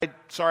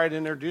sorry I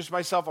didn't introduce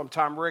myself. I'm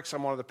Tom Ricks.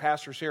 I'm one of the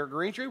pastors here at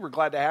Green Tree. We're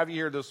glad to have you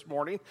here this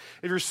morning.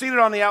 If you're seated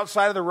on the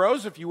outside of the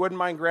rows, if you wouldn't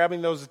mind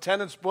grabbing those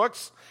attendance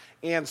books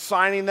and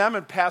signing them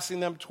and passing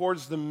them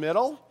towards the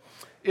middle.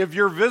 If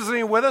you're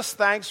visiting with us,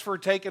 thanks for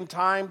taking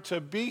time to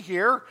be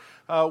here.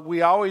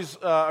 We always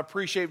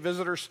appreciate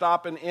visitors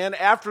stopping in.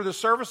 After the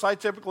service, I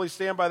typically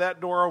stand by that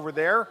door over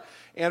there.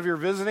 And if you're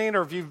visiting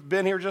or if you've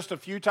been here just a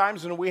few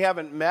times and we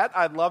haven't met,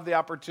 I'd love the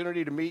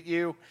opportunity to meet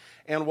you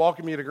and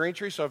welcome you to Green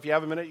Tree. So if you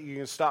have a minute, you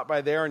can stop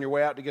by there on your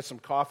way out to get some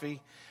coffee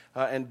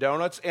and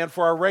donuts. And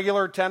for our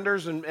regular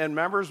attenders and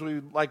members,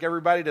 we'd like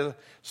everybody to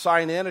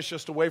sign in. It's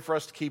just a way for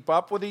us to keep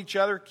up with each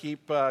other,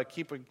 keep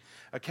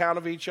account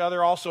of each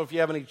other. Also, if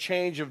you have any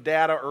change of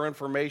data or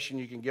information,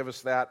 you can give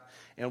us that,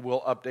 and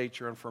we'll update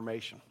your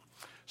information.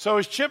 So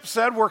as Chip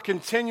said, we're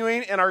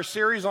continuing in our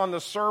series on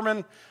the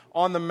Sermon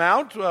on the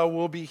Mount.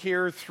 We'll be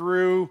here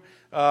through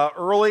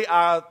early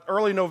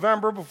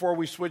November before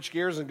we switch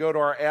gears and go to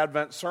our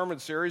Advent sermon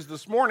series.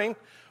 This morning,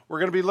 we're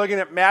going to be looking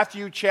at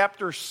Matthew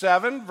chapter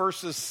 7,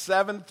 verses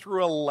 7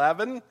 through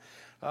 11.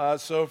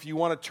 So if you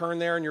want to turn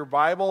there in your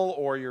Bible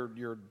or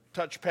your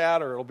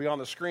touchpad, or it'll be on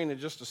the screen in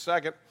just a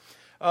second.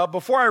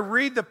 Before I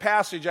read the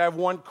passage, I have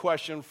one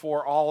question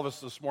for all of us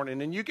this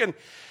morning. And you can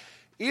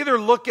either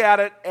look at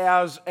it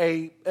as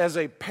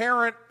a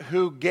parent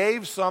who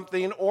gave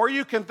something, or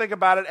you can think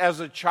about it as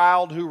a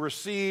child who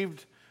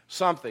received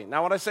something.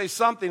 Now, when I say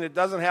something, it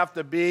doesn't have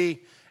to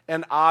be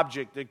an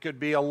object. It could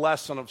be a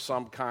lesson of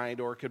some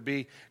kind, or it could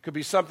be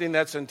something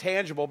that's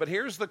intangible. But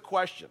here's the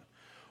question.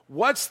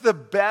 What's the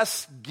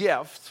best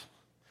gift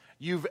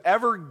you've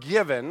ever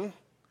given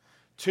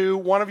to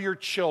one of your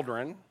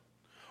children?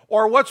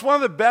 Or what's one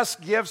of the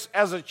best gifts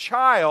as a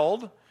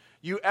child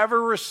you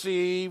ever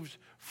received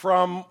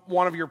from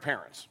one of your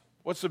parents?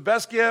 What's the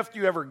best gift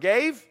you ever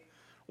gave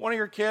one of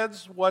your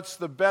kids? What's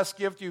the best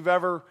gift you've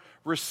ever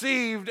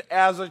received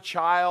as a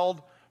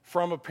child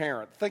from a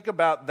parent? Think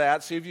about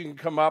that. See if you can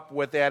come up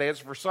with that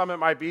answer. For some, it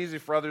might be easy.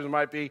 For others, it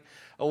might be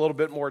a little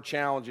bit more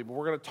challenging. But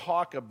we're going to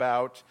talk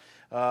about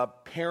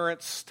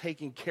parents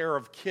taking care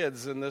of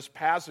kids in this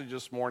passage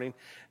this morning.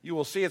 You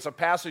will see it's a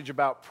passage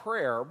about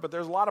prayer, but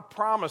there's a lot of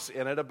promise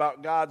in it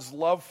about God's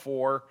love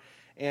for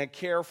and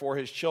care for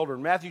his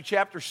children. Matthew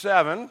chapter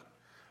 7,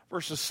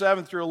 verses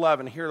 7 through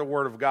 11. Hear the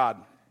word of God.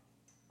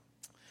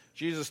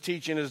 Jesus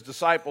teaching his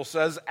disciples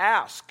says,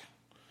 "Ask,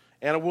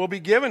 and it will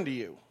be given to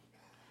you.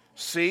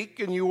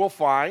 Seek, and you will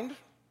find.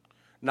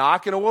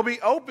 Knock, and it will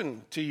be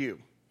open to you.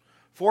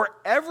 For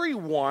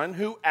everyone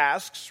who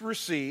asks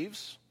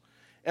receives,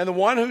 and the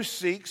one who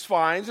seeks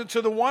finds, and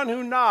to the one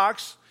who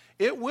knocks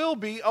it will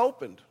be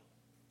opened.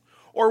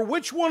 Or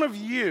which one of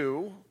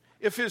you,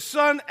 if his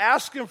son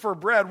asks him for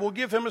bread, will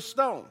give him a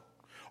stone?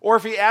 Or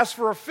if he asks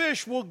for a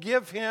fish, will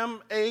give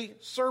him a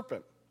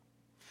serpent?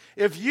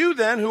 If you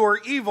then, who are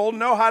evil,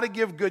 know how to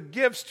give good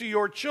gifts to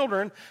your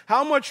children,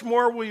 how much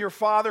more will your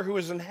Father who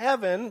is in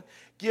heaven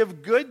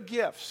give good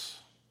gifts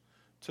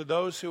to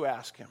those who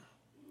ask him?"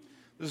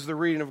 This is the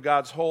reading of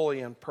God's holy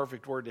and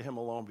perfect word. To him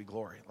alone be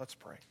glory. Let's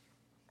pray.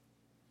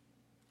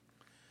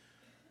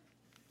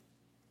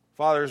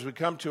 Father, as we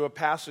come to a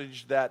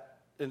passage that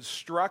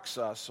instructs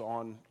us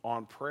on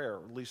prayer,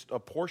 at least a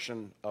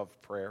portion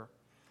of prayer,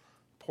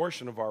 a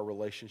portion of our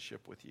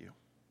relationship with you,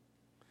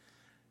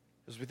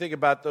 as we think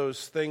about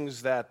those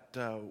things that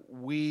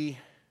we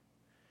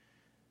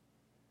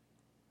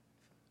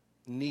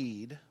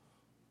need,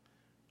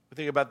 we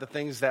think about the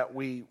things that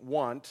we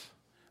want.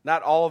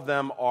 Not all of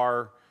them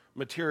are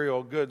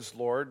material goods,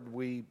 Lord.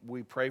 We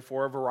pray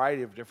for a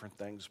variety of different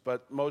things,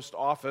 but most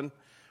often,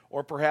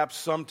 or perhaps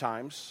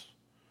sometimes,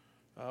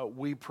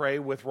 we pray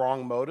with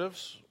wrong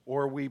motives,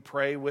 or we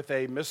pray with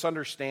a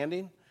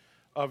misunderstanding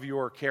of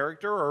your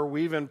character, or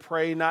we even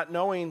pray not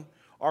knowing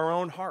our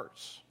own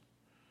hearts.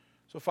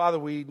 So, Father,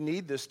 we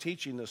need this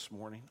teaching this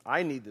morning.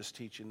 I need this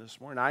teaching this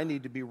morning. I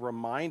need to be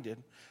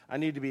reminded. I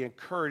need to be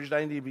encouraged.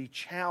 I need to be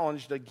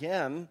challenged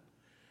again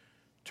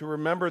to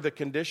remember the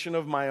condition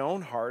of my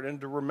own heart and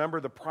to remember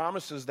the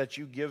promises that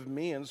you give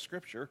me in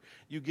Scripture,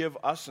 you give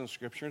us in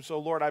Scripture. And so,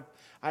 Lord,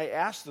 I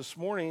ask this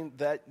morning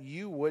that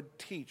you would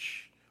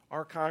teach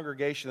our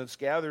congregation that's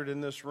gathered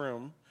in this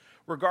room,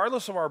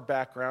 regardless of our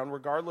background,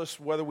 regardless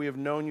whether we have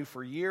known you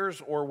for years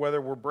or whether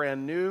we're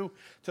brand new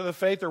to the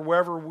faith or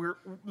wherever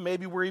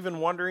maybe we're even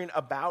wondering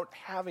about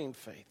having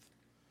faith.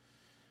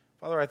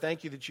 Father, I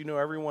thank you that you know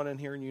everyone in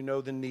here and you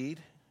know the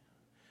need.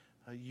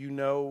 You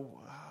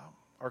know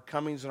our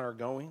comings and our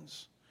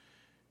goings.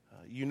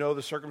 You know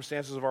the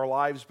circumstances of our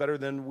lives better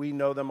than we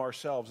know them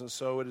ourselves. And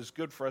so it is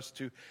good for us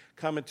to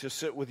come and to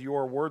sit with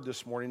your word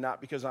this morning, not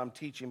because I'm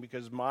teaching,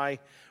 because my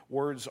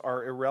words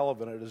are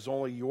irrelevant. It is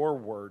only your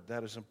word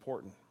that is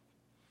important.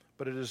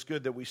 But it is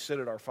good that we sit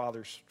at our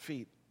Father's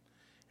feet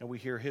and we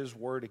hear his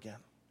word again.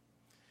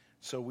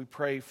 So we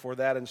pray for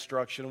that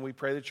instruction, and we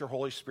pray that your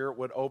Holy Spirit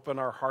would open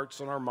our hearts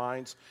and our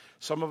minds.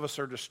 Some of us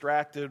are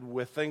distracted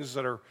with things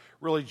that are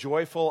really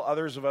joyful.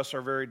 Others of us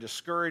are very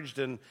discouraged,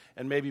 and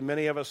maybe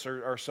many of us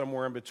are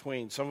somewhere in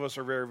between. Some of us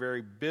are very,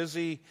 very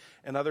busy,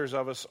 and others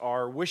of us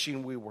are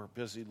wishing we were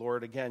busy.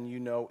 Lord, again,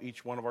 you know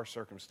each one of our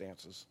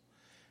circumstances.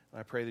 And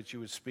I pray that you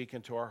would speak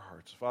into our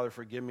hearts. Father,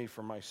 forgive me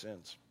for my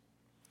sins.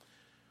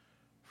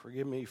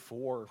 Forgive me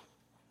for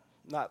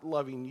not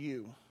loving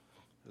you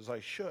as I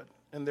should,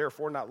 and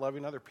therefore not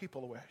loving other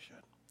people the way I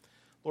should.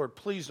 Lord,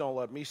 please don't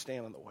let me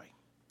stand in the way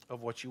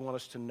of what you want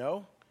us to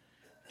know,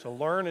 to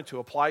learn, and to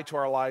apply to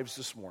our lives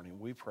this morning.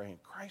 We pray in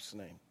Christ's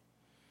name.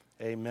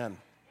 Amen.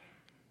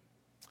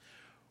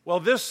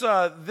 Well,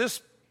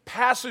 this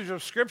passage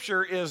of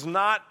Scripture is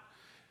not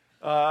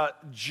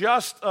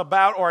just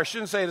about, or I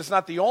shouldn't say it's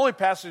not the only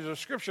passage of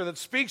Scripture that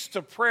speaks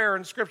to prayer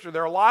in Scripture.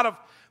 There are a lot of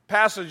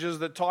passages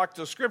that talk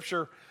to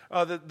Scripture,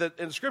 that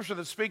in Scripture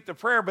that speak to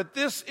prayer, but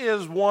this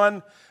is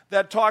one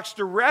that talks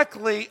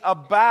directly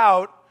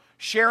about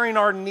sharing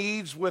our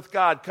needs with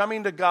God,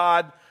 coming to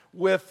God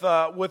with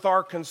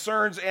our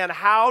concerns, and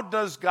how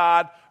does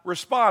God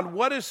respond?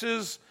 What is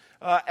his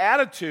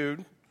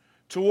attitude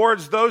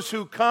towards those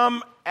who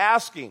come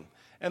asking,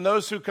 and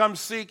those who come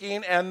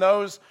seeking, and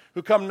those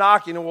who come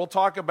knocking? And we'll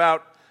talk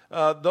about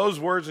those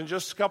words in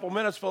just a couple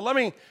minutes, but let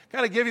me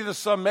kind of give you the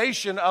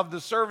summation of the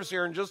service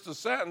here in just a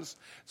sentence.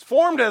 It's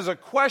formed as a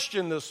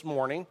question this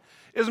morning.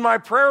 Is my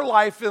prayer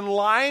life in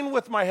line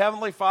with my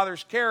Heavenly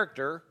Father's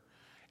character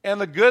and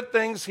the good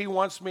things he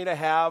wants me to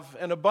have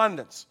in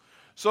abundance?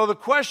 So the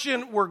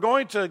question we're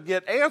going to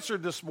get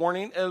answered this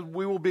morning,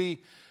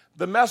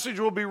 the message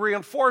will be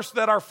reinforced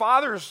that our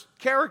Father's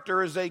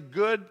character is a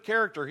good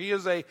character. He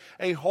is a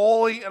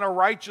holy and a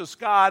righteous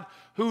God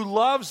who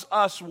loves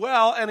us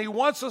well, and he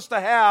wants us to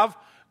have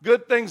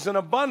good things in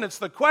abundance.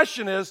 The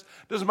question is,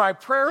 does my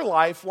prayer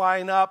life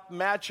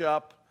match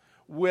up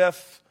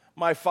with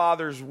my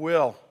Father's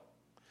will?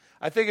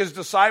 I think as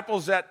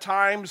disciples at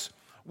times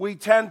we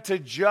tend to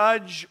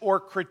judge or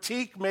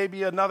critique,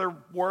 maybe another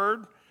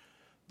word,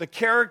 the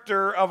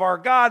character of our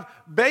God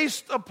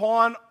based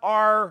upon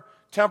our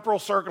temporal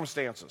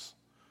circumstances.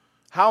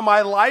 How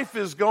my life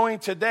is going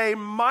today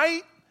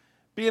might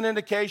be an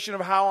indication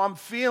of how I'm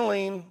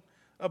feeling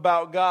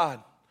about God.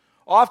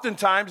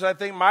 Oftentimes, I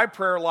think my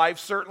prayer life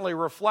certainly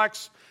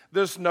reflects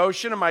this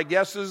notion, and my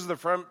guess is that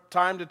from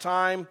time to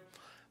time,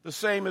 the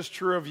same is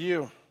true of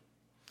you.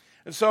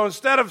 And so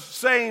instead of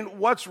saying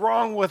what's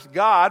wrong with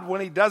God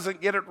when he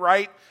doesn't get it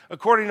right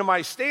according to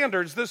my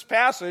standards, this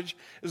passage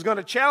is going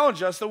to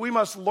challenge us that we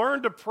must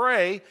learn to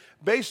pray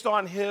based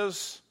on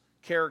his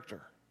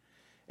character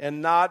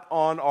and not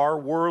on our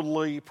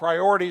worldly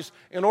priorities,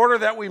 in order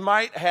that we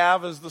might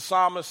have, as the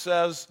psalmist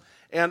says,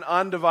 an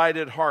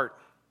undivided heart.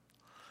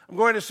 I'm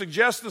going to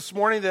suggest this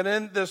morning that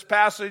in this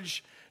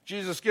passage,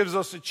 Jesus gives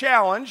us a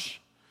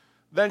challenge.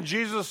 Then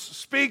Jesus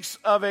speaks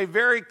of a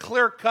very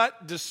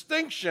clear-cut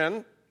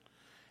distinction,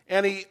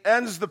 and he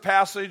ends the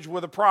passage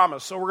with a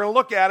promise. So we're going to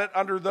look at it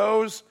under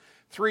those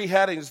three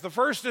headings. The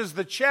first is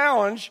the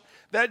challenge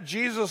that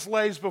Jesus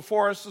lays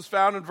before us, is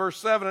found in verse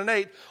 7 and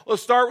 8.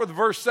 Let's start with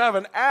verse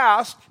 7.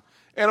 Ask,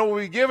 and it will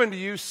be given to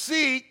you.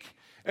 Seek,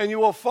 and you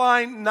will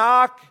find.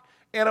 Knock,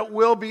 and it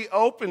will be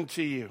open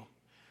to you.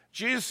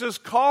 Jesus is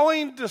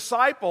calling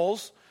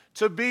disciples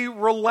to be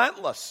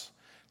relentless,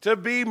 to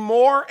be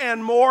more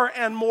and more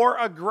and more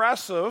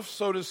aggressive,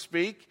 so to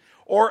speak,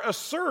 or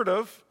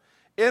assertive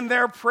in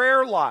their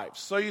prayer lives.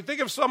 So you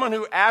think of someone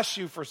who asks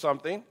you for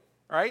something,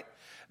 right?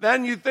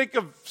 Then you think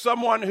of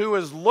someone who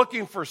is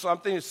looking for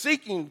something, is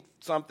seeking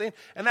something,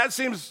 and that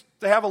seems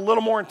to have a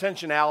little more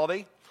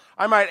intentionality.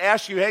 I might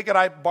ask you, hey, could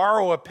I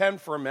borrow a pen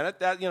for a minute?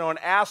 That, an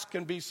ask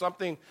can be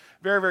something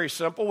very, very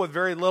simple with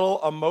very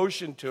little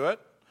emotion to it.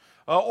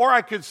 Or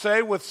I could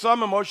say with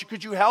some emotion,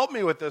 could you help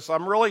me with this?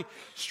 I'm really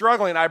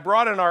struggling. I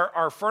brought in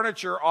our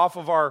furniture off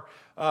of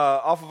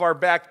our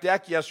back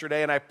deck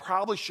yesterday, and I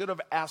probably should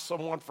have asked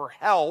someone for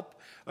help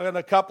in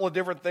a couple of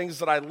different things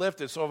that I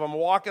lifted. So if I'm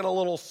walking a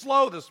little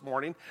slow this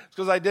morning, it's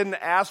because I didn't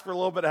ask for a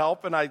little bit of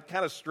help, and I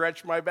kind of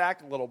stretched my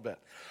back a little bit.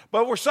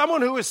 But we're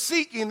someone who is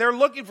seeking, they're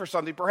looking for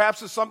something.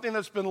 Perhaps it's something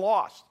that's been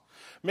lost.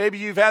 Maybe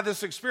you've had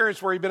this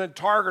experience where you've been in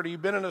Target or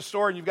you've been in a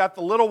store and you've got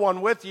the little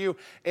one with you,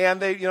 and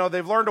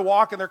they've learned to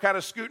walk and they're kind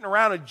of scooting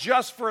around, and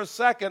just for a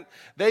second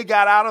they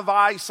got out of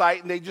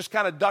eyesight and they just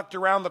kind of ducked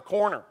around the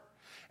corner.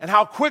 And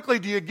how quickly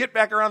do you get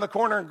back around the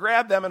corner and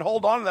grab them and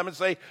hold on to them and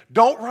say,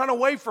 don't run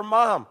away from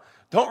mom,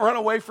 don't run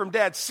away from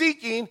dad?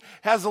 Seeking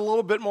has a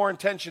little bit more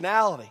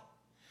intentionality.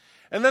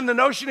 And then the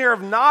notion here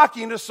of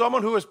knocking is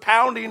someone who is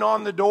pounding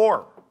on the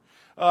door.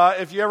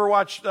 If you ever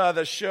watched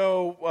the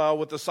show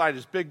with the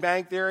scientist, Big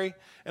Bang Theory,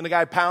 and the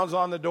guy pounds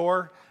on the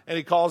door and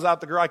he calls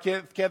out the girl. I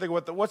can't think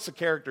of what's the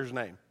character's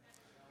name?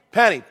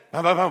 Penny.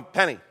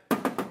 Penny.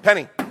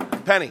 Penny.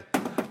 Penny.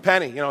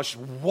 Penny. She's,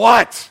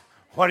 what?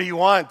 What do you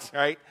want?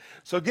 Right?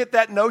 So get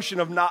that notion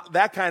of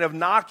that kind of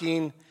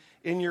knocking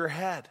in your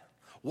head.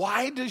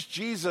 Why does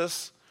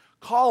Jesus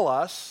call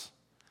us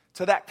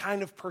to that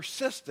kind of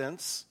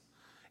persistence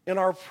in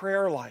our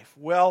prayer life?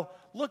 Well,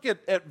 look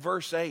at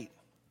verse 8.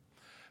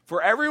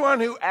 For everyone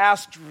who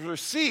asks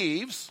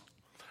receives,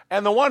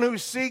 and the one who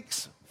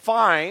seeks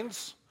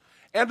finds,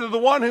 and to the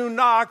one who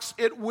knocks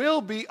it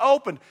will be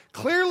opened.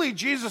 Clearly,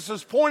 Jesus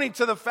is pointing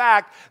to the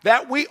fact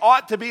that we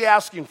ought to be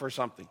asking for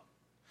something,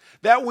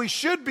 that we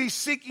should be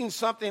seeking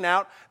something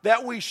out,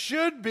 that we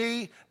should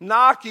be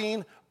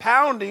knocking,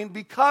 pounding,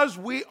 because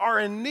we are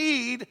in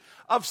need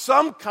of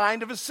some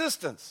kind of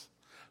assistance,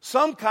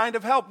 some kind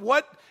of help.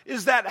 What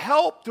is that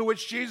help to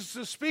which Jesus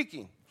is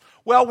speaking?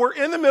 Well, we're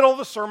in the middle of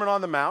the Sermon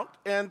on the Mount,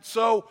 and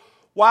so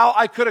while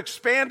I could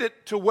expand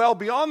it to well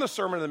beyond the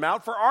Sermon on the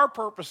Mount, for our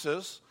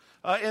purposes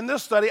in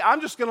this study, I'm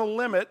just going to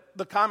limit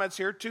the comments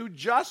here to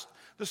just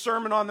the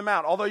Sermon on the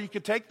Mount, although you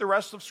could take the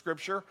rest of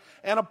Scripture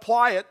and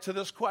apply it to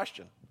this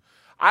question.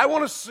 I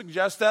want to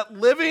suggest that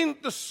living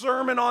the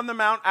Sermon on the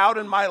Mount out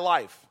in my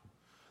life,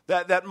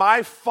 that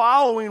my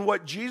following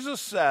what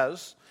Jesus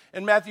says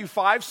in Matthew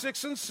 5,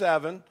 6, and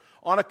 7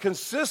 on a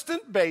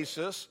consistent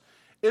basis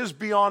is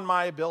beyond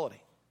my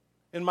ability,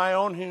 in my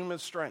own human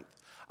strength.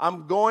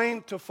 I'm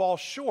going to fall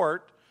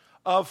short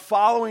of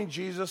following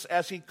Jesus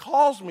as he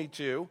calls me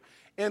to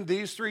in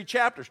these 3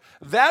 chapters.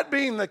 That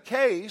being the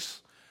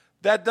case,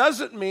 that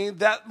doesn't mean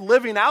that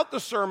living out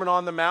the Sermon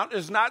on the Mount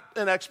is not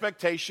an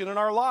expectation in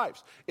our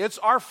lives. It's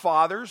our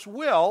Father's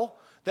will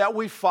that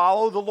we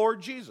follow the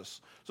Lord Jesus.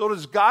 So it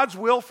is God's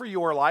will for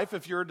your life,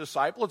 if you're a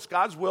disciple. It's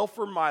God's will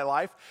for my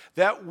life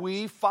that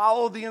we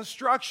follow the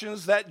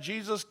instructions that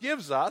Jesus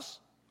gives us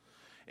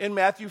in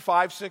Matthew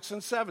 5, 6,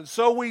 and 7.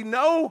 So we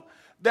know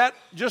that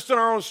just in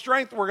our own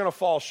strength we're going to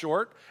fall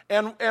short,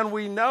 and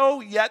we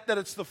know yet that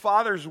it's the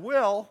Father's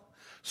will.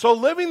 So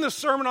living the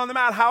Sermon on the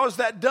Mount, how is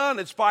that done?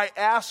 It's by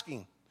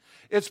asking.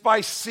 It's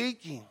by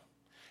seeking.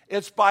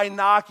 It's by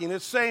knocking.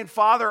 It's saying,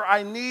 Father,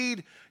 I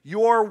need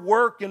your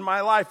work in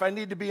my life. I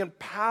need to be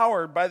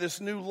empowered by this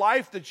new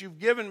life that you've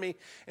given me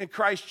in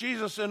Christ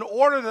Jesus in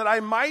order that I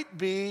might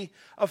be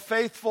a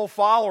faithful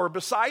follower.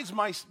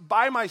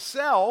 By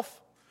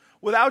myself,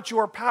 without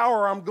your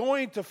power, I'm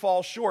going to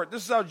fall short.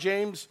 This is how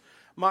James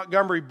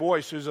Montgomery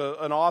Boyce, who's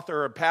an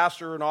author, a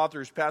pastor, an author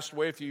who's passed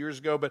away a few years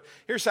ago, but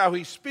here's how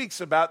he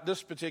speaks about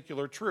this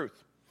particular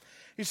truth.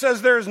 He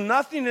says, there is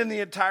nothing in the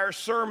entire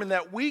sermon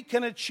that we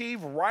can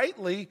achieve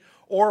rightly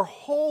or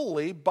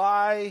wholly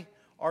by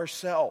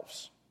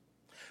ourselves.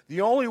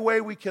 The only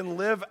way we can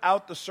live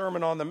out the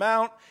Sermon on the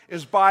Mount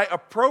is by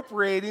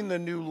appropriating the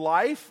new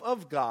life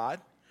of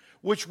God,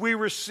 which we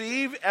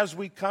receive as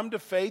we come to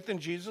faith in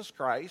Jesus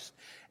Christ,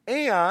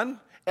 and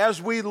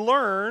as we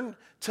learn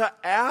to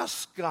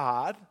ask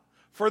God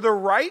for the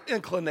right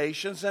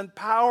inclinations and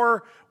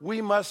power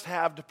we must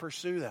have to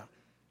pursue them.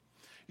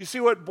 You see,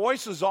 what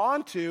Boyce is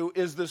on to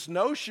is this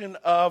notion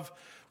of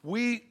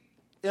we,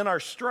 in our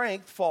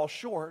strength, fall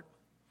short,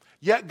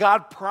 yet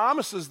God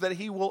promises that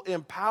he will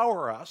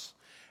empower us.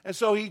 And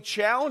so he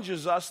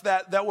challenges us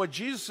that what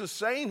Jesus is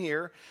saying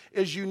here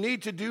is you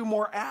need to do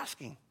more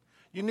asking.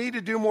 You need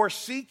to do more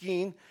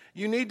seeking.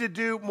 You need to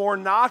do more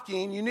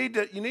knocking. You need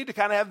to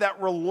kind of have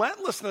that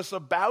relentlessness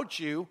about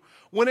you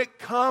when it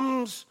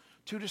comes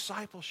to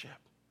discipleship,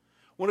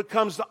 when it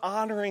comes to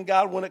honoring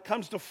God, when it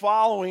comes to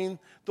following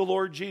the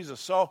Lord Jesus.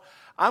 So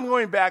I'm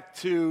going back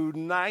to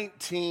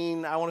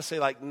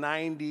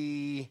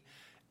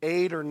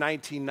 98 or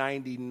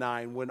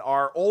 1999 when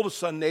our oldest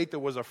son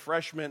Nathan was a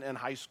freshman in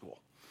high school.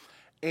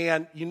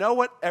 And you know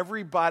what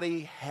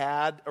everybody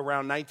had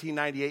around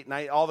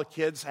 1998, all the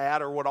kids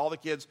had, or what all the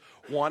kids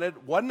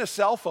wanted? Wasn't a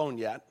cell phone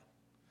yet.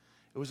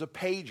 It was a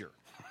pager.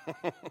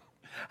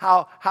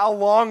 How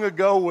long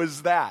ago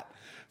was that?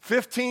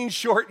 15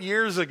 short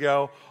years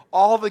ago,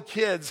 all the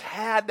kids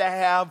had to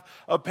have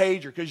a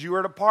pager because you were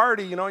at a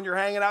party, and you're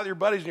hanging out with your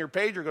buddies and your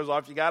pager goes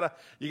off. You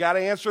gotta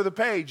answer the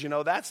page.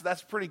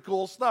 That's pretty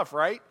cool stuff,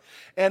 right?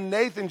 And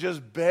Nathan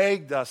just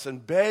begged us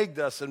and begged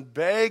us and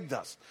begged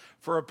us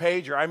for a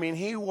pager. I mean,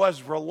 he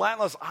was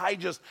relentless. I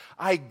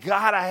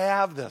gotta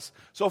have this.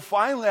 So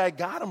finally I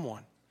got him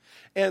one.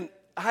 And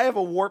I have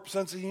a warped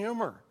sense of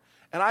humor.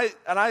 And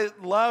I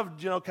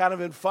loved, kind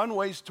of in fun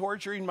ways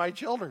torturing my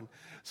children.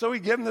 So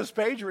we give him this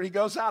pager, and he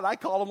goes out. I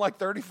called him like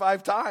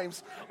 35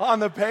 times on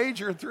the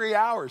pager in 3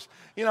 hours.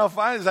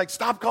 Finally he's like,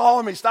 stop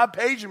calling me, stop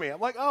paging me. I'm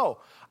like, oh,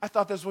 I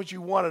thought that's what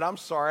you wanted. I'm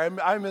sorry,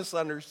 I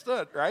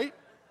misunderstood, right?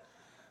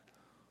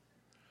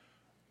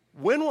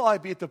 When will I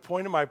be at the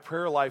point in my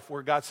prayer life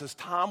where God says,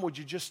 Tom, would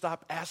you just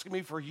stop asking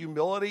me for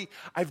humility?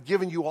 I've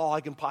given you all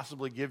I can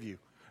possibly give you.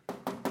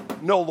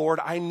 No, Lord,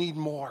 I need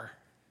more.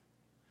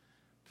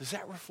 Does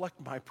that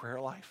reflect my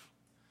prayer life?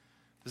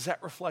 Does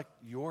that reflect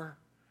your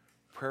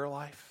prayer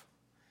life?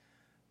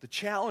 The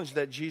challenge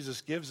that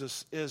Jesus gives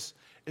us is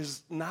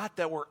not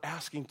that we're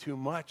asking too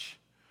much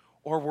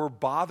or we're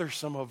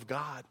bothersome of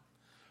God,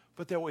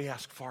 but that we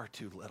ask far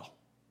too little.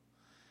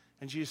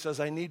 And Jesus says,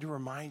 I need to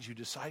remind you,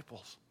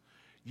 disciples,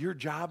 your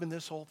job in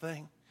this whole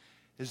thing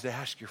is to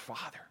ask your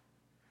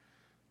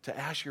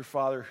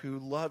Father who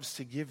loves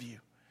to give you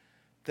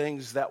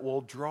things that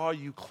will draw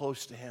you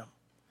close to him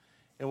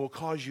and will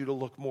cause you to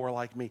look more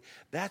like me.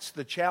 That's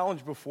the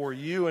challenge before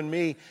you and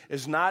me,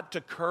 is not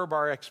to curb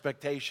our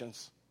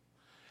expectations.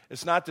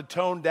 It's not to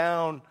tone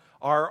down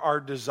our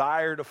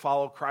desire to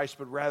follow Christ,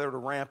 but rather to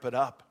ramp it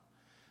up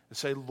and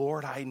say,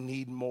 Lord, I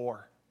need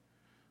more.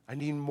 I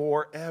need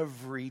more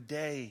every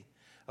day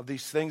of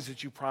these things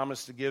that you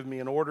promised to give me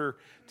in order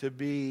to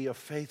be a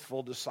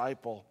faithful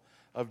disciple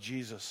of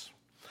Jesus.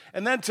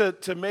 And then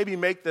to maybe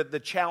make the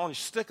challenge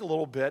stick a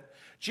little bit,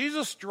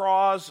 Jesus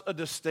draws a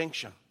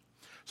distinction.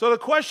 So the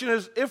question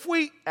is, if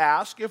we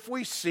ask, if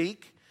we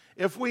seek,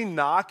 if we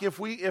knock, if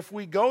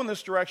we go in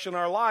this direction in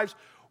our lives,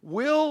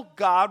 will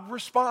God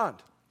respond?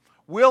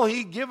 Will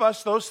he give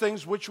us those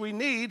things which we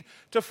need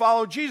to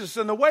follow Jesus?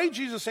 And the way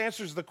Jesus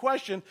answers the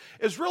question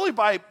is really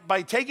by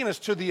taking us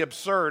to the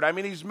absurd. I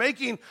mean, he's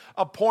making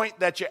a point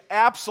that you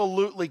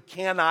absolutely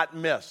cannot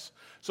miss.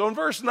 So in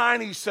verse 9,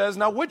 he says,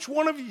 now which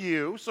one of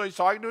you, so he's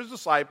talking to his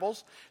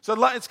disciples, so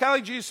it's kind of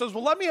like Jesus says,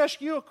 well, let me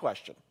ask you a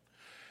question.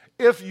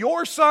 If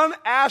your son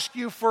asks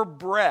you for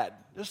bread,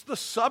 just the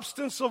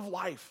substance of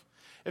life,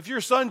 if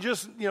your son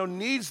just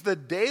needs the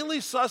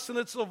daily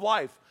sustenance of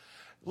life,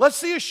 let's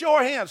see a show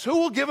of hands. Who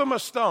will give him a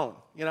stone?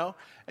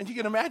 And you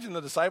can imagine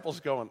the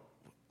disciples going,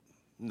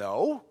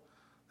 no,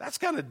 that's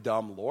kind of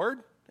dumb,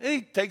 Lord. And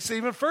he takes it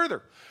even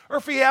further. Or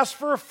if he asks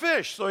for a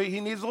fish, so he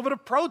needs a little bit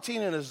of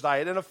protein in his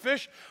diet. And a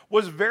fish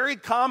was very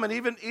common.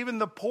 Even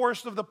the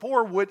poorest of the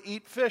poor would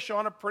eat fish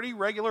on a pretty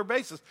regular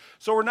basis.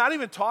 So we're not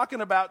even talking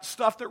about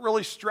stuff that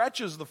really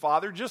stretches the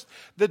Father, just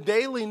the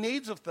daily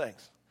needs of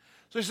things.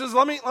 So he says,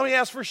 let me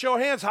ask for a show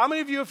of hands. How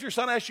many of you, if your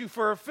son asks you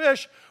for a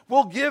fish,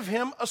 will give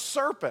him a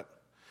serpent?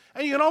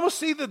 And you can almost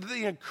see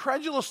the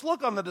incredulous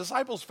look on the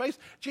disciples' face.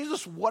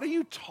 Jesus, what are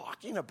you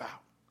talking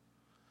about?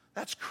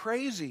 That's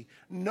crazy.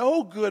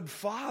 No good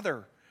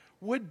father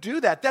would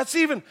do that. That's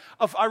even,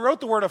 I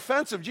wrote the word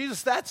offensive.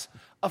 Jesus, that's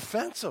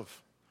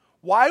offensive.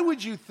 Why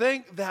would you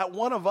think that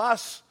one of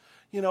us,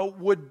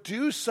 would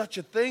do such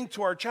a thing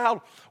to our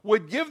child,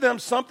 would give them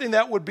something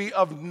that would be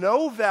of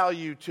no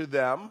value to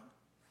them,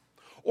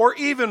 or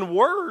even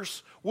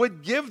worse,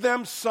 would give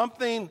them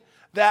something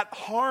that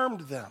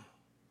harmed them?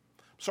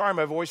 Sorry,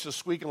 my voice is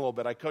squeaking a little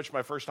bit. I coached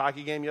my first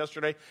hockey game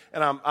yesterday,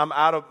 and I'm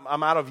out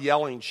of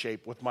yelling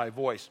shape with my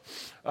voice.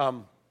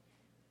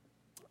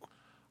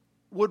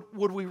 Would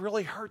we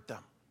really hurt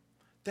them?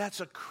 That's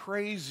a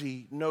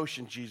crazy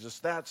notion, Jesus.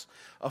 That's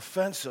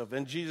offensive.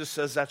 And Jesus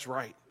says that's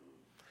right.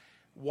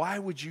 Why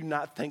would you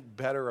not think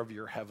better of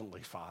your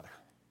heavenly Father?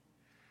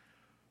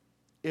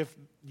 If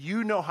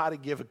you know how to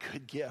give a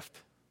good gift,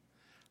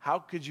 how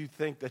could you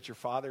think that your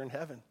Father in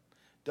heaven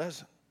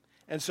doesn't?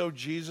 And so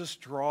Jesus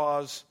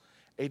draws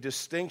a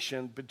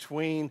distinction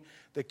between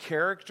the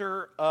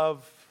character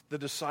of the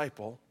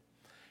disciple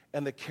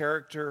and the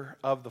character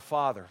of the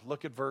Father.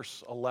 Look at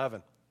verse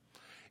 11.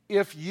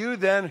 If you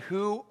then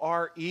who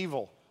are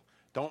evil,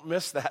 don't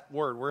miss that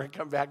word. We're going to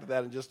come back to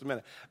that in just a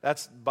minute.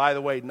 That's, by the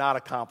way, not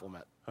a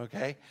compliment,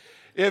 okay?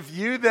 If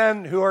you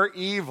then who are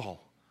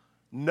evil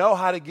know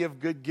how to give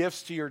good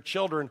gifts to your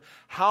children,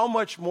 how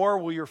much more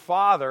will your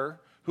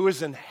Father who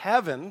is in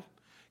heaven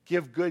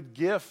give good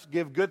gifts,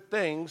 give good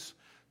things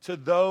to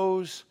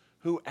those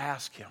who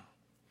ask him?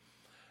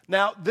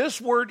 Now, this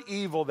word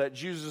evil that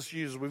Jesus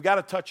uses, we've got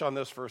to touch on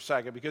this for a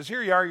second, because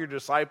here you are, your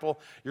disciple,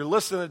 you're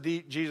listening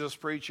to Jesus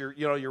preach,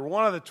 you're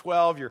one of the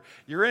 12,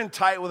 you're in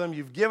tight with him,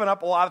 you've given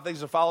up a lot of things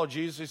to follow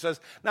Jesus. He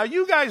says, now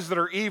you guys that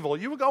are evil,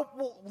 you would go,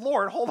 well,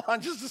 Lord, hold on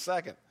just a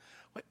second.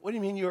 What do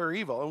you mean you are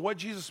evil? And what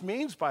Jesus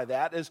means by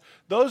that is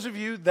those of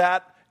you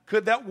that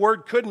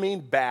word could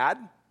mean bad,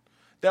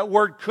 that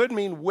word could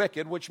mean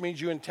wicked, which means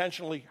you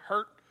intentionally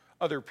hurt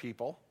other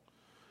people.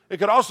 It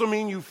could also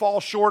mean you fall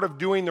short of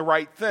doing the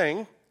right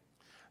thing.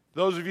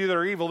 Those of you that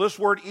are evil, this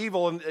word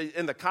evil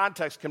in the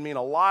context can mean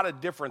a lot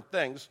of different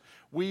things.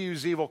 We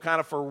use evil kind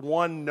of for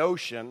one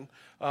notion,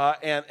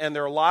 and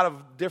there are a lot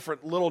of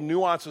different little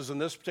nuances in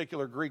this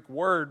particular Greek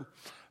word.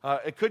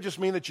 It could just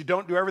mean that you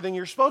don't do everything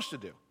you're supposed to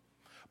do.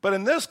 But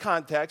in this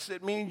context,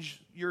 it means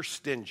you're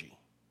stingy.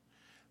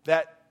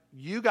 That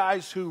you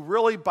guys who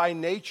really by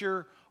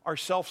nature are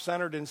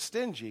self-centered and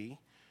stingy,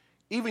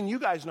 even you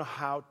guys know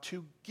how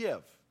to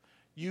give.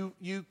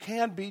 You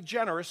can be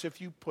generous if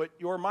you put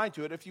your mind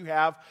to it, if you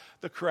have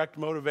the correct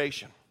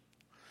motivation.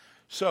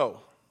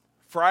 So,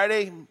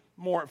 Friday's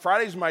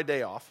my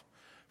day off.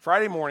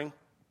 Friday morning,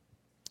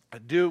 I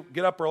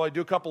get up early, I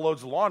do a couple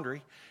loads of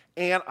laundry,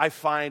 and I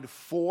find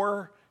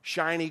 4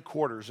 shiny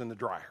quarters in the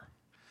dryer,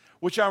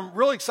 which I'm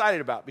really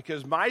excited about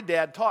because my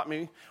dad taught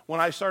me when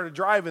I started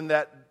driving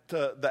that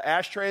the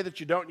ashtray that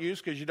you don't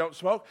use because you don't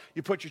smoke,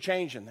 you put your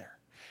change in there.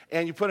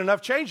 And you put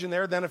enough change in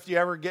there, then if you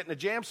ever get in a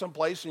jam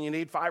someplace and you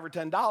need $5 or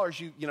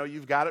 $10,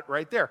 you've got it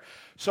right there.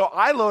 So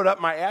I load up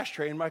my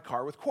ashtray in my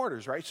car with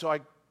quarters, right? So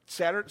I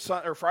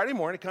Friday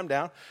morning, I come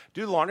down,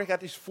 do the laundry, got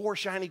these 4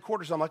 shiny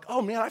quarters. I'm like,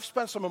 oh man, I've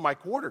spent some of my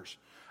quarters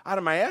out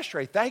of my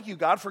ashtray. Thank you,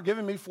 God, for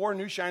giving me 4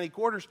 new shiny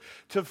quarters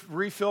to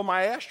refill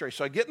my ashtray.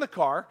 So I get in the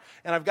car,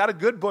 and I've got a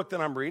good book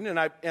that I'm reading, and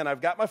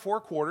I've got my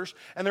 4 quarters,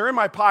 and they're in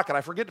my pocket.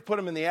 I forget to put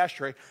them in the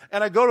ashtray,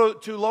 and I go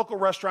to a local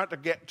restaurant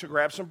to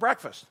grab some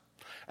breakfast.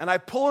 And I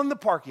pull in the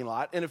parking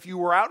lot, and if you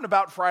were out and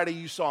about Friday,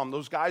 you saw them,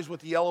 those guys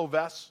with the yellow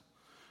vests.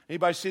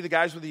 Anybody see the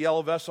guys with the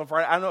yellow vests on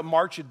Friday? I don't know,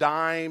 March of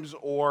Dimes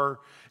or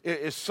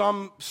is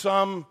some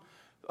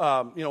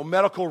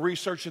medical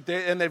research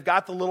and they've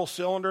got the little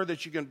cylinder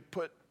that you can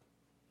put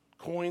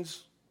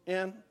coins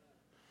in.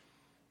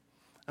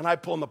 And I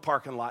pull in the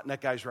parking lot, and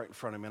that guy's right in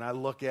front of me, and I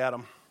look at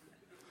him,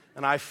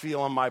 and I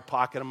feel in my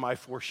pocket of my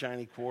 4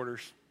 shiny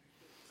quarters.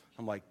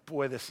 I'm like,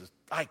 boy,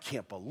 I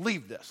can't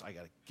believe this. I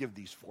got to give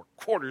these 4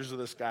 quarters to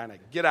this guy, and I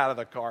get out of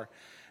the car,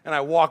 and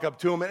I walk up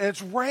to him, and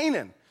it's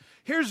raining.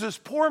 Here's this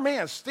poor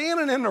man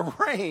standing in the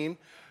rain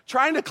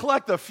trying to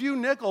collect a few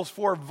nickels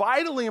for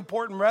vitally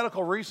important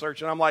medical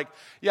research. And I'm like,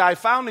 yeah, I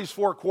found these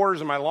 4 quarters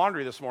in my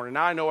laundry this morning.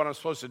 Now I know what I'm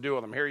supposed to do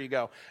with them. Here you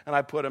go. And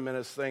I put them in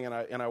his thing, and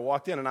I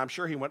walked in, and I'm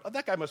sure he went, oh,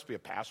 that guy must be a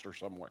pastor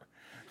somewhere.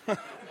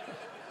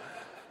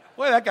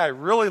 Boy, that guy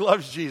really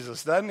loves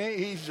Jesus, doesn't he?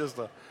 He's just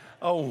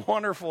a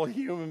wonderful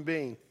human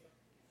being.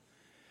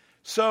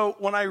 So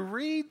when I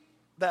read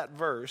that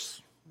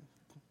verse,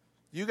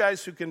 you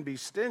guys who can be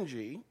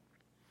stingy,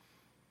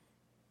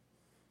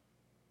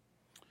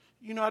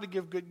 you know how to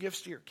give good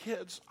gifts to your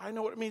kids. I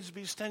know what it means to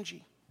be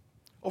stingy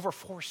over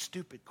 4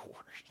 stupid quarters.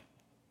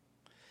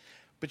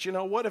 But you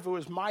know what? If it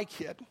was my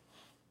kid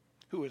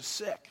who was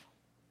sick,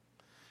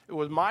 it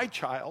was my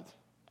child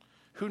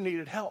who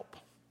needed help,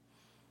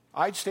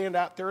 I'd stand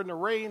out there in the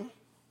rain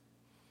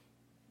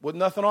with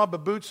nothing on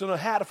but boots and a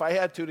hat if I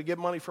had to get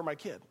money for my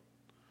kid.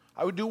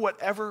 I would do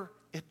whatever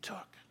it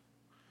took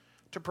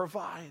to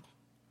provide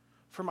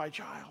for my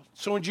child.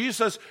 So when Jesus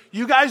says,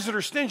 you guys that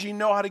are stingy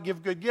know how to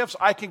give good gifts,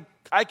 I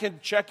can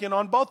check in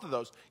on both of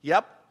those.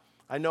 Yep,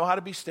 I know how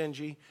to be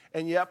stingy,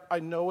 and yep, I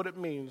know what it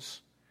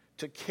means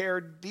to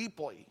care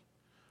deeply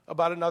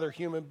about another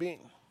human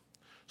being.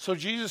 So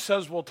Jesus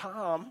says, well,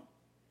 Tom,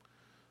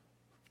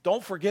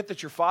 don't forget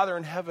that your Father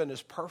in heaven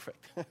is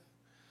perfect.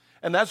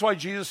 And that's why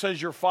Jesus says,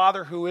 your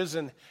Father who is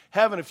in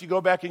heaven. If you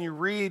go back and you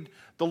read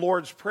the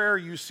Lord's Prayer,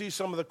 you see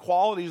some of the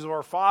qualities of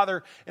our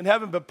Father in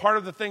heaven. But part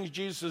of the things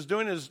Jesus is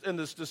doing is, in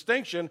this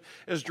distinction,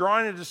 is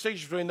drawing a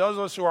distinction between those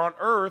of us who are on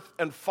earth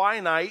and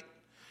finite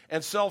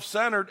and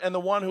self-centered, and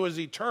the one who is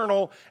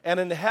eternal and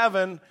in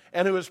heaven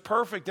and who is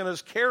perfect in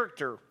his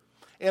character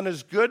and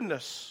his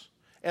goodness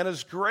and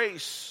his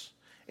grace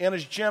and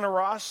his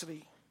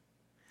generosity.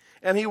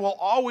 And he will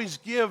always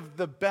give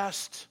the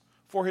best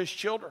for his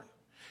children.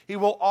 He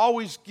will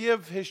always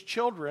give his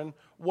children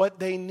what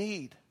they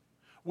need.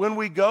 When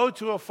we go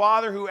to a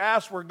father who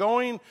asks, we're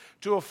going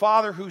to a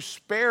father who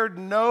spared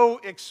no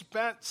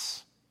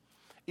expense,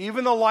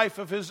 even the life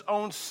of his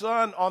own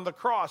son on the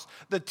cross.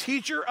 The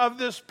teacher of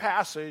this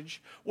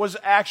passage was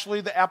actually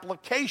the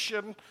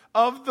application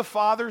of the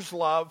Father's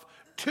love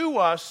to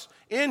us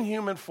in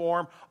human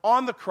form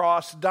on the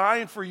cross,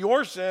 dying for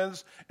your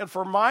sins and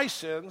for my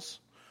sins.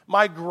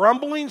 My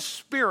grumbling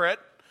spirit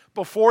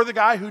before the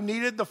guy who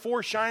needed the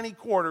 4 shiny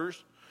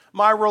quarters,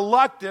 my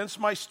reluctance,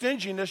 my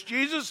stinginess,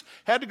 Jesus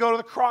had to go to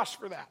the cross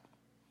for that.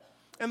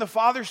 And the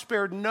Father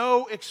spared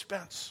no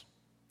expense.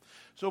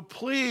 So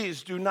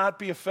please do not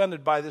be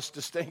offended by this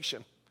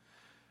distinction,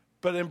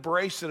 but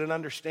embrace it and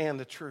understand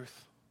the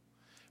truth,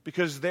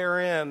 because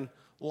therein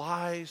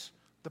lies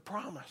the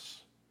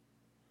promise.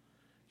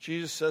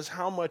 Jesus says,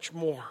 how much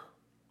more?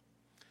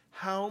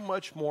 How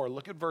much more?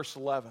 Look at verse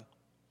 11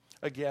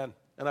 again,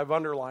 and I've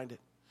underlined it.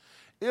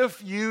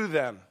 If you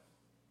then,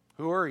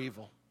 who are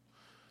evil,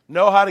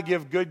 know how to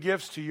give good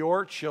gifts to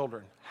your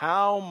children,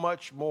 how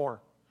much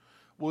more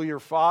will your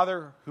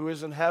Father who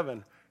is in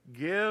heaven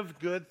give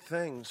good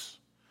things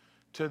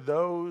to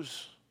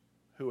those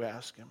who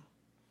ask him?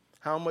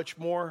 How much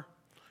more?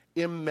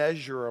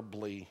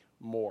 Immeasurably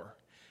more.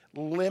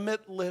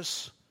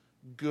 Limitless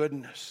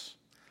goodness.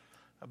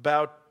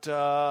 About,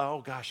 I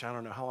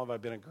don't know, how long have I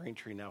been at Green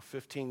Tree now?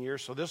 15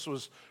 years. So this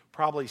was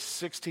probably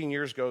 16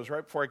 years ago. It was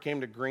right before I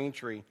came to Green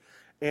Tree.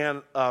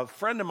 And a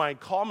friend of mine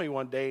called me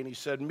one day and he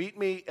said, meet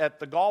me at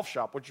the golf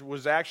shop, which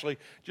was actually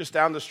just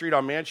down the street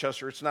on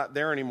Manchester. It's not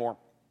there anymore.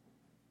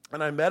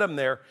 And I met him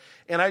there.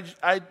 And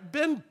I'd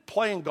been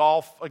playing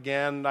golf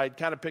again. I'd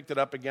kind of picked it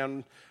up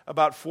again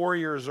about 4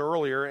 years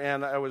earlier.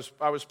 And I was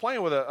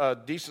playing with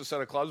a decent set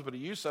of clubs, but a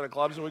used set of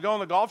clubs. And we go in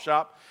the golf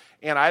shop,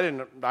 and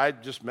I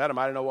just met him.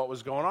 I didn't know what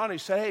was going on. He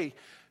said, hey,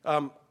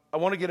 I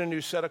want to get a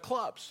new set of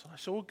clubs. I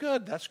said, well,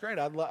 good. That's great.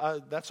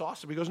 That's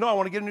awesome. He goes, no, I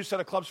want to get a new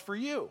set of clubs for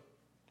you.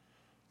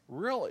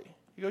 Really?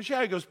 He goes,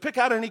 yeah. He goes, pick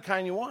out any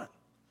kind you want.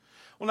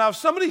 Well, now, if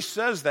somebody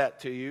says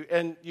that to you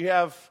and you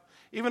have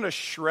even a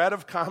shred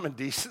of common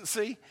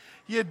decency,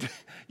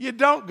 you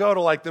don't go to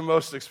like the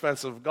most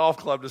expensive golf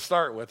club to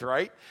start with,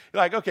 right?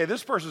 You're like, okay,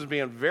 this person's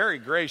being very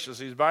gracious.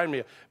 He's buying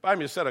me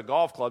a set of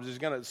golf clubs. He's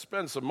going to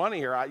spend some money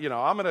here. I'm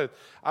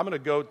going to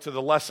go to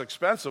the less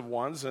expensive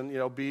ones and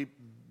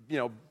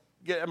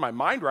get my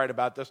mind right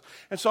about this.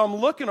 And so I'm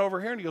looking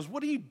over here, and he goes,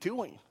 what are you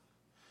doing?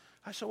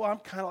 I said, well, I'm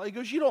kind of, he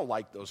goes, you don't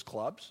like those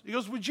clubs. He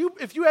goes,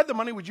 if you had the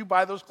money, would you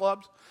buy those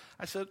clubs?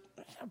 I said,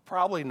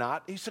 probably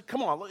not. He said,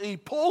 come on. He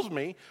pulls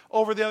me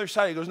over the other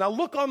side. He goes, now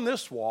look on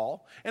this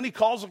wall. And he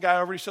calls the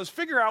guy over. He says,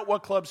 figure out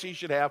what clubs he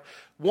should have.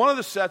 One of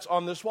the sets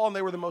on this wall, and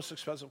they were the most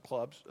expensive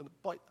clubs.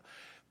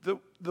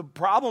 The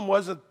problem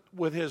wasn't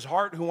with his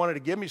heart who wanted to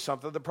give me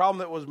something. The problem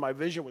that was my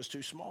vision was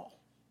too small.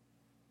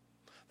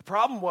 The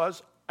problem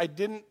was I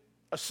didn't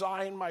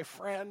assign my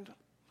friend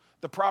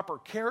the proper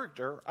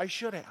character I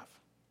should have.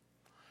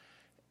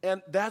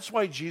 And that's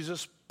why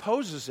Jesus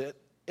poses it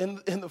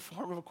in the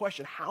form of a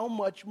question. How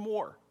much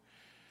more?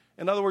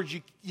 In other words,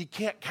 you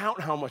can't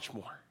count how much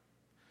more.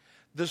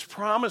 This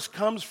promise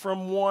comes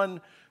from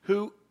one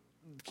who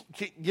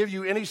can give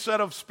you any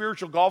set of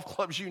spiritual golf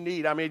clubs you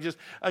need. I mean, just,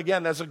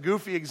 again, that's a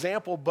goofy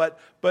example, but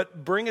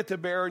bring it to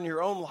bear in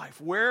your own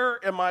life. Where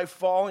am I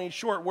falling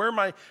short? Where am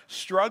I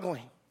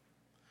struggling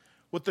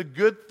with the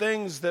good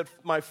things that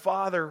my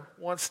Father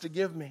wants to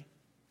give me?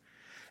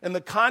 And the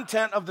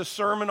content of the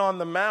Sermon on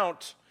the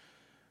Mount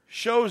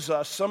shows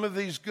us some of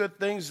these good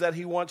things that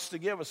he wants to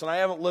give us. And I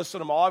haven't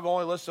listed them all. I've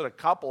only listed a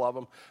couple of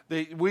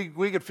them. We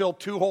could fill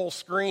 2 whole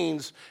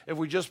screens if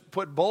we just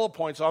put bullet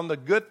points on the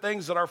good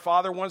things that our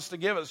Father wants to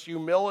give us.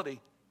 Humility.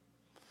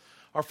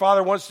 Our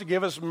Father wants to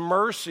give us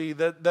mercy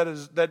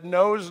that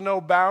knows no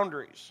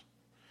boundaries.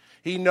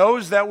 He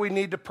knows that we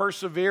need to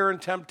persevere in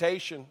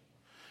temptation.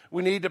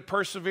 We need to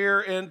persevere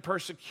in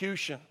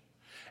persecution.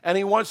 And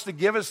he wants to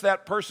give us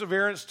that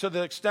perseverance to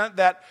the extent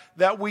that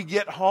we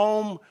get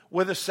home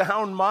with a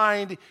sound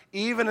mind,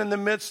 even in the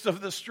midst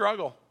of the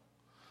struggle.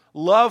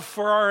 Love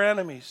for our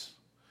enemies.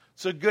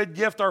 It's a good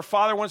gift. Our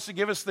Father wants to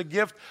give us the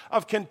gift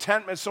of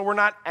contentment so we're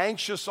not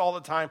anxious all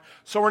the time,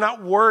 so we're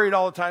not worried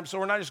all the time, so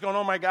we're not just going,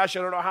 oh my gosh,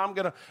 I don't know how I'm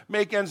going to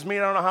make ends meet,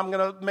 I don't know how I'm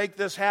going to make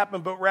this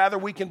happen, but rather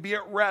we can be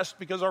at rest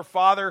because our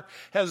Father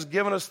has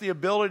given us the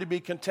ability to be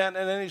content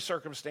in any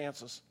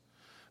circumstances.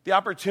 The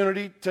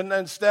opportunity to,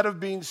 instead of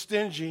being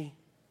stingy,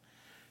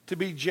 to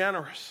be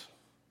generous.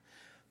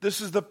 This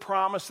is the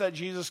promise that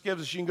Jesus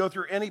gives us. You can go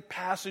through any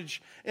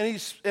passage,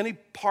 any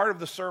part of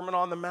the Sermon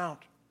on the Mount,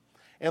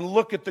 and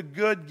look at the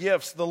good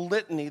gifts, the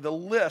litany, the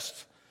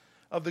list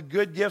of the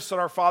good gifts that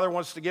our Father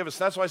wants to give us.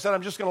 That's why I said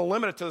I'm just going to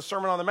limit it to the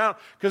Sermon on the Mount,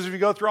 because if you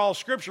go through all of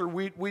Scripture,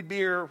 we'd be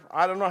here,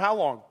 I don't know how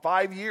long,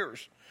 5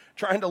 years,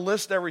 trying to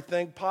list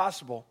everything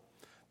possible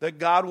that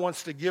God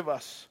wants to give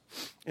us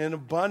in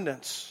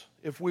abundance,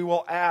 if we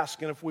will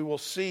ask, and if we will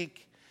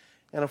seek,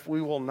 and if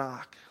we will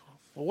knock.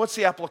 Well, what's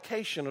the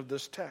application of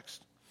this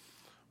text?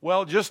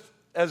 Well, just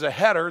as a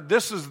header,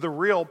 this is the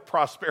real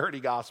prosperity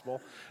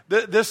gospel.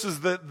 This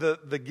is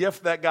the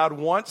gift that God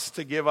wants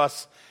to give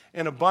us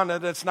in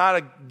abundance. It's not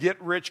a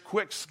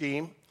get-rich-quick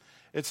scheme.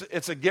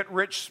 It's a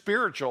get-rich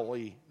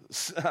spiritually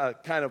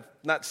kind of,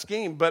 not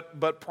scheme,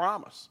 but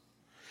promise.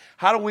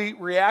 How do we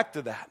react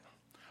to that?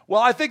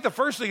 Well, I think the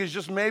first thing is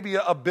just maybe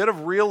a bit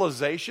of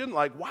realization,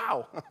 like,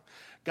 wow,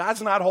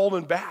 God's not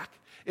holding back.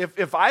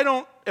 If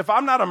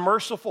I'm not a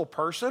merciful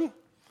person,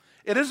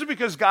 it isn't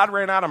because God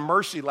ran out of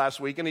mercy last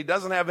week and he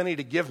doesn't have any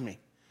to give me.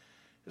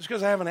 It's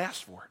because I haven't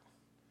asked for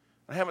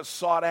it. I haven't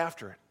sought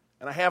after it.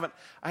 And I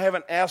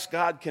haven't asked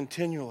God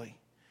continually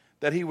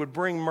that he would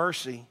bring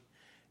mercy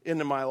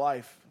into my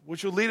life,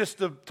 which would lead us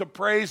to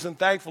praise and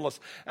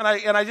thankfulness. And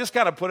I just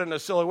kind of put it in a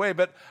silly way,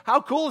 but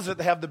how cool is it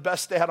to have the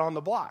best dad on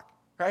the block,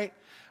 right?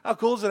 How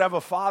cool is it to have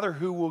a father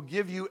who will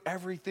give you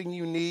everything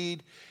you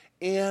need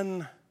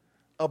in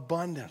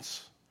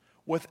abundance,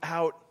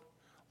 without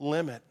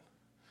limit?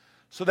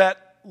 So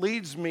that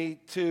leads me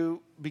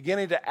to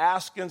beginning to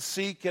ask and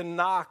seek and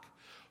knock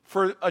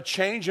for a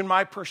change in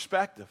my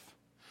perspective,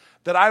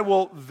 that I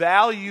will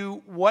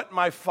value what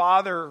my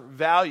Father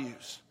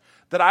values,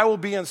 that I will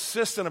be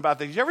insistent about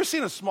things. You ever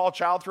seen a small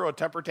child throw a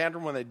temper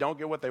tantrum when they don't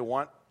get what they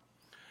want?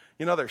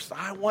 You know,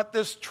 I want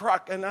this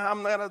truck, and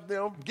I'm going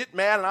to get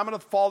mad, and I'm going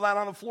to fall down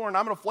on the floor, and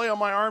I'm going to flail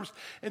my arms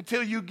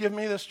until you give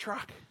me this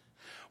truck.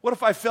 What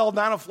if I fell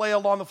down and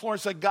flailed on the floor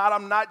and said, God,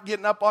 I'm not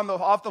getting up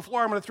off the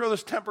floor. I'm going to throw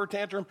this temper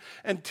tantrum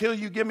until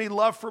you give me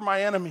love for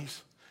my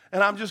enemies.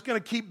 And I'm just going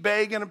to keep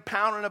begging and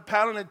pounding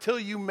until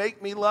you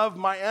make me love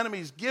my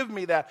enemies. Give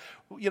me that.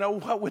 You know,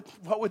 what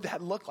would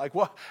that look like?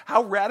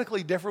 How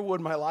radically different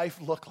would my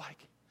life look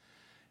like?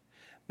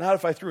 Not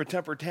if I threw a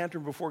temper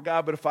tantrum before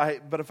God,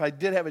 but if I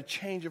did have a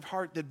change of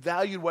heart that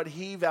valued what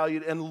he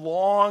valued and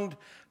longed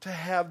to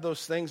have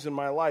those things in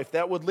my life.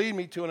 That would lead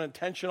me to an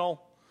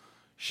intentional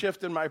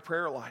shift in my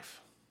prayer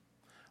life,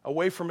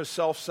 away from a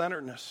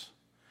self-centeredness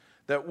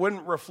that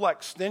wouldn't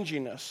reflect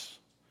stinginess,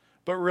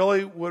 but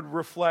really would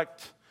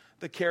reflect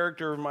the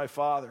character of my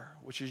Father,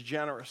 which is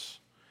generous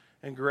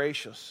and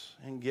gracious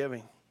and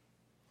giving.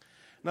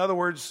 In other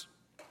words,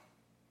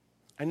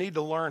 I need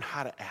to learn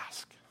how to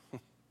ask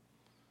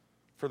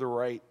for the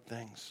right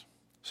things.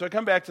 So I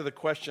come back to the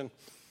question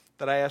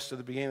that I asked at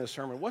the beginning of the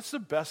sermon. What's the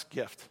best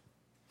gift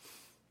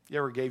you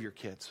ever gave your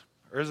kids?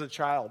 Or as a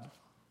child,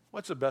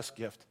 what's the best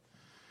gift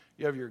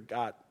you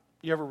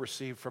ever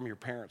received from your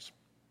parents?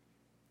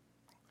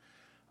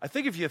 I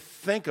think if you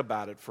think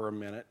about it for a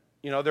minute,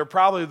 They're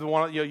probably the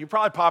one, you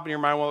probably pop in your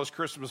mind one of those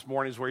Christmas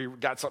mornings where you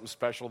got something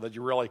special that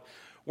you really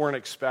weren't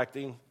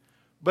expecting.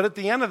 But at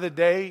the end of the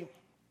day,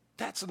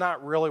 that's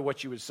not really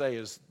what you would say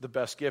is the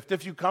best gift.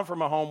 If you come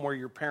from a home where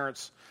your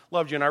parents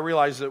loved you, and I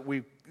realize that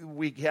we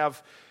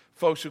have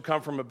folks who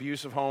come from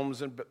abusive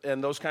homes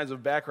and those kinds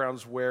of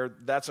backgrounds where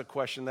that's a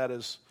question that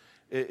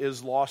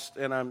is lost,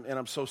 and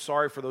I'm so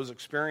sorry for those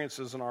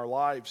experiences in our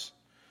lives.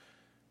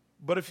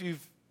 But if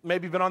you've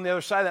maybe been on the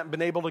other side of that and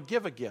been able to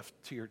give a gift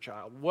to your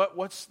child,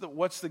 what's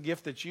the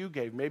gift that you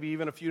gave? Maybe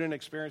even if you didn't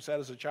experience that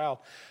as a child.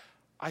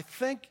 I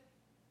think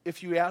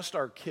if you asked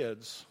our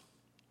kids,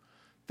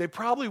 they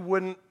probably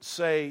wouldn't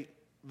say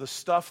the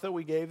stuff that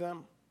we gave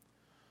them,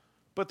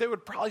 but they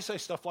would probably say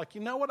stuff like,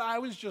 one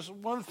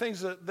of the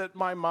things that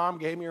my mom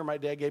gave me or my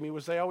dad gave me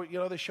was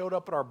they showed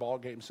up at our ball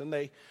games and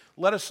they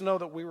let us know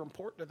that we were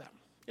important to them.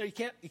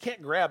 You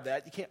can't grab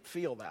that, you can't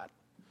feel that,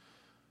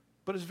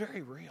 but it's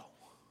very real.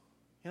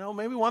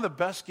 Maybe one of the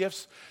best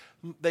gifts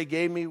they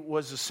gave me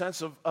was a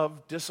sense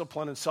of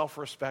discipline and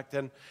self-respect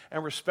and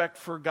respect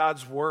for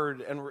God's word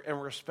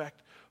and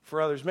respect for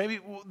others. Maybe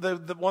one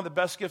of the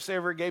best gifts they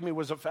ever gave me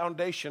was a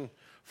foundation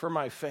for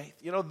my faith.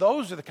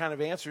 Those are the kind of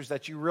answers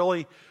that you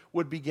really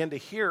would begin to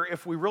hear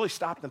if we really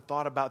stopped and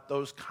thought about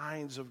those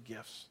kinds of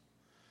gifts.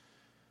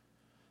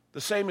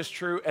 The same is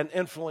true and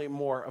infinitely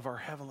more of our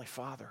Heavenly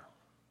Father.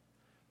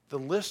 The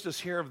list is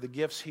here of the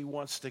gifts He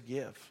wants to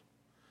give.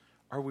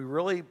 Are we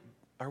really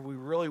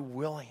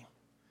willing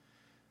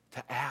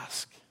to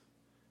ask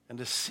and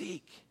to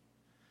seek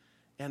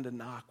and to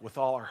knock with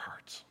all our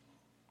hearts?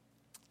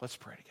 Let's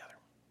pray together.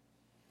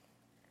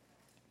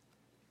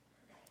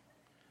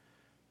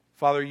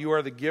 Father, you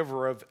are the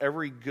giver of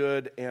every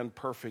good and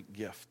perfect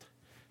gift.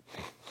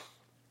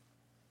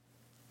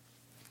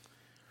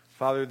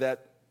 Father,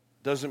 that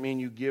doesn't mean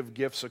you give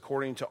gifts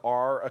according to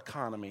our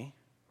economy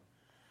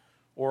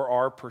or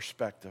our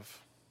perspective.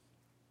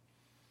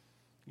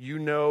 You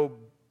know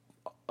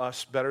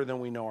us better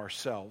than we know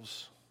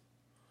ourselves.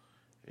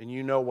 And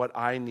you know what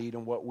I need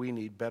and what we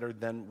need better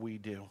than we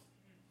do.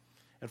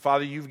 And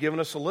Father, you've given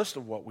us a list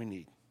of what we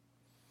need.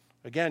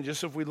 Again,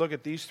 just if we look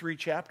at these 3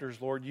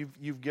 chapters, Lord,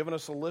 you've given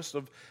us a list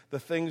of the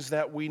things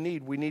that we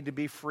need. We need to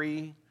be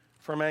free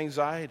from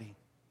anxiety.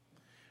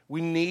 We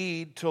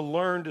need to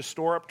learn to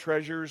store up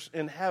treasures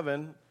in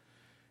heaven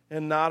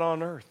and not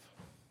on earth.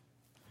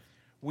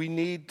 We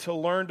need to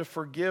learn to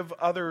forgive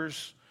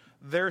others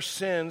their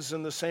sins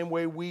in the same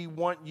way we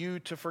want you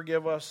to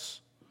forgive us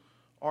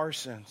our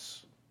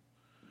sins.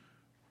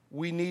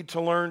 We need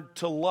to learn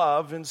to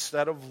love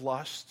instead of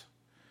lust,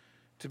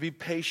 to be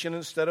patient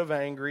instead of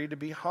angry, to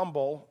be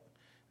humble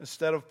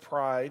instead of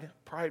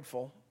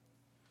prideful.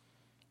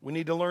 We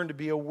need to learn to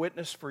be a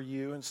witness for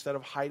you instead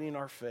of hiding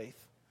our faith.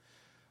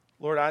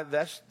 Lord,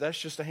 that's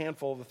just a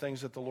handful of the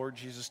things that the Lord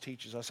Jesus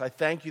teaches us. I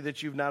thank you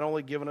that you've not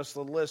only given us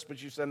the list,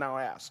 but you said, now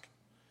ask.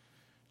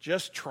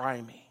 Just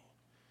try me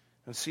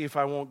and see if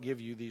I won't give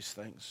you these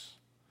things,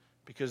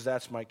 because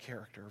that's my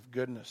character of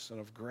goodness and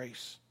of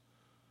grace.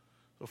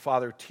 So,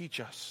 Father, teach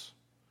us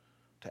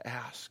to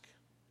ask,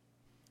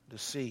 to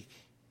seek,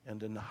 and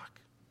to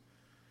knock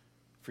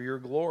for your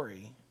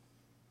glory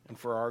and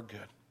for our good.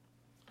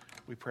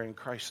 We pray in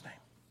Christ's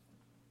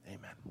name.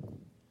 Amen.